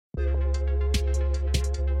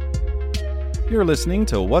You're listening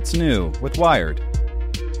to What's New with Wired.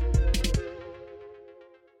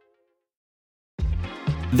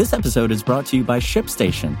 This episode is brought to you by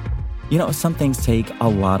ShipStation. You know, some things take a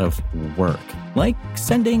lot of work, like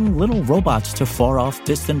sending little robots to far-off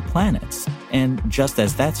distant planets. And just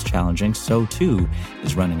as that's challenging, so too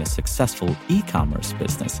is running a successful e-commerce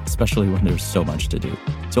business, especially when there's so much to do.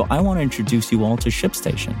 So I want to introduce you all to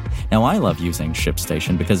ShipStation. Now, I love using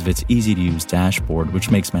ShipStation because of its easy-to-use dashboard,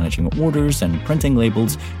 which makes managing orders and printing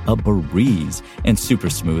labels a breeze and super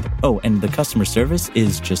smooth. Oh, and the customer service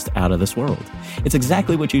is just out of this world. It's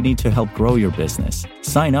exactly what you need to help grow your business.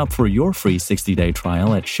 Sign up for your free 60-day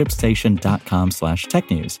trial at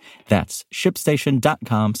shipstation.com/technews. That's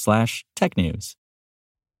shipstation.com/technews.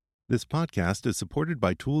 This podcast is supported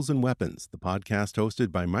by Tools and Weapons, the podcast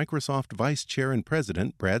hosted by Microsoft Vice Chair and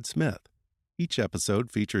President Brad Smith. Each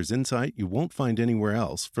episode features insight you won't find anywhere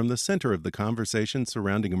else from the center of the conversation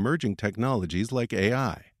surrounding emerging technologies like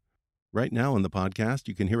AI. Right now on the podcast,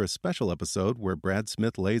 you can hear a special episode where Brad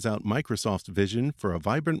Smith lays out Microsoft's vision for a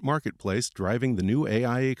vibrant marketplace driving the new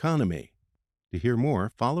AI economy. To hear more,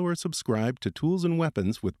 follow or subscribe to Tools and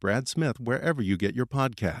Weapons with Brad Smith wherever you get your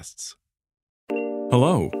podcasts.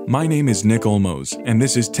 Hello, my name is Nick Olmos, and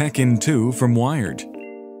this is Tech in 2 from Wired.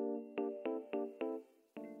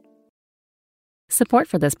 Support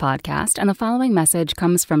for this podcast and the following message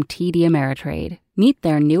comes from TD Ameritrade. Meet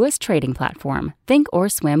their newest trading platform,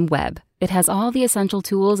 Thinkorswim Web. It has all the essential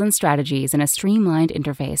tools and strategies in a streamlined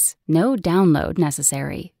interface. No download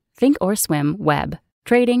necessary. Thinkorswim Web.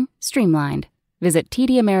 Trading streamlined. Visit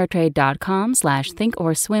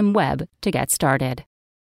tdameritrade.com/thinkorswimweb to get started.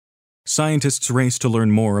 Scientists race to learn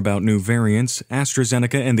more about new variants,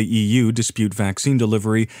 AstraZeneca and the EU dispute vaccine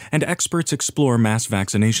delivery, and experts explore mass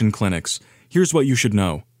vaccination clinics. Here's what you should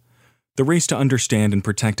know. The race to understand and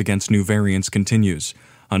protect against new variants continues.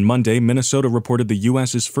 On Monday, Minnesota reported the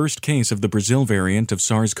U.S.'s first case of the Brazil variant of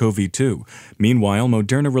SARS-CoV-2. Meanwhile,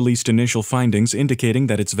 Moderna released initial findings indicating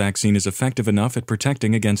that its vaccine is effective enough at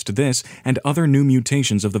protecting against this and other new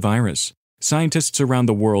mutations of the virus. Scientists around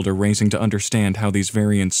the world are racing to understand how these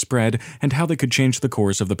variants spread and how they could change the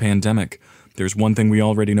course of the pandemic. There's one thing we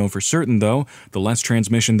already know for certain, though. The less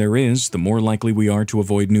transmission there is, the more likely we are to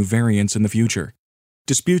avoid new variants in the future.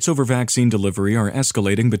 Disputes over vaccine delivery are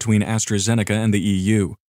escalating between AstraZeneca and the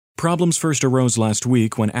EU. Problems first arose last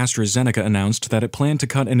week when AstraZeneca announced that it planned to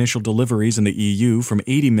cut initial deliveries in the EU from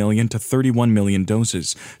 80 million to 31 million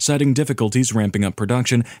doses, citing difficulties ramping up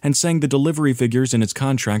production and saying the delivery figures in its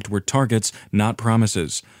contract were targets, not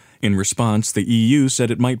promises. In response, the EU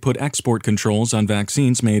said it might put export controls on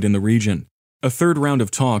vaccines made in the region. A third round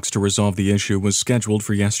of talks to resolve the issue was scheduled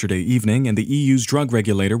for yesterday evening, and the EU's drug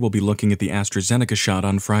regulator will be looking at the AstraZeneca shot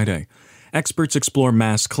on Friday. Experts explore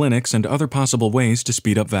mass clinics and other possible ways to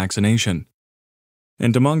speed up vaccination.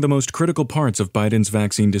 And among the most critical parts of Biden's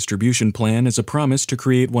vaccine distribution plan is a promise to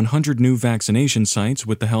create 100 new vaccination sites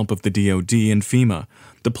with the help of the DoD and FEMA.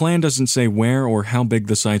 The plan doesn't say where or how big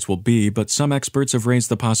the sites will be, but some experts have raised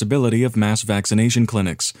the possibility of mass vaccination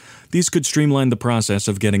clinics. These could streamline the process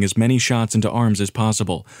of getting as many shots into arms as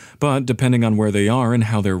possible. But depending on where they are and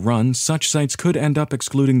how they're run, such sites could end up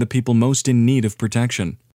excluding the people most in need of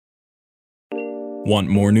protection. Want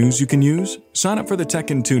more news you can use? Sign up for the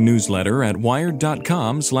Tech in 2 newsletter at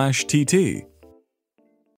wired.com/TT.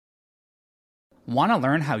 Want to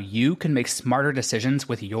learn how you can make smarter decisions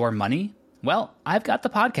with your money? Well, I've got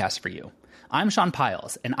the podcast for you. I'm Sean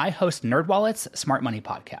Piles, and I host NerdWallet's Smart Money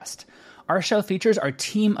Podcast. Our show features our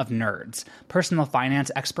team of nerds, personal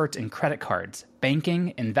finance experts in credit cards,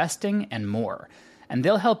 banking, investing, and more. And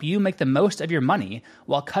they'll help you make the most of your money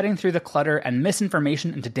while cutting through the clutter and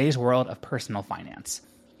misinformation in today's world of personal finance.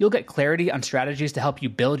 You'll get clarity on strategies to help you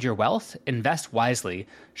build your wealth, invest wisely,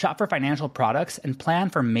 shop for financial products, and plan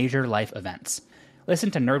for major life events. Listen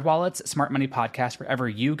to NerdWallet's Smart Money Podcast wherever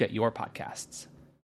you get your podcasts.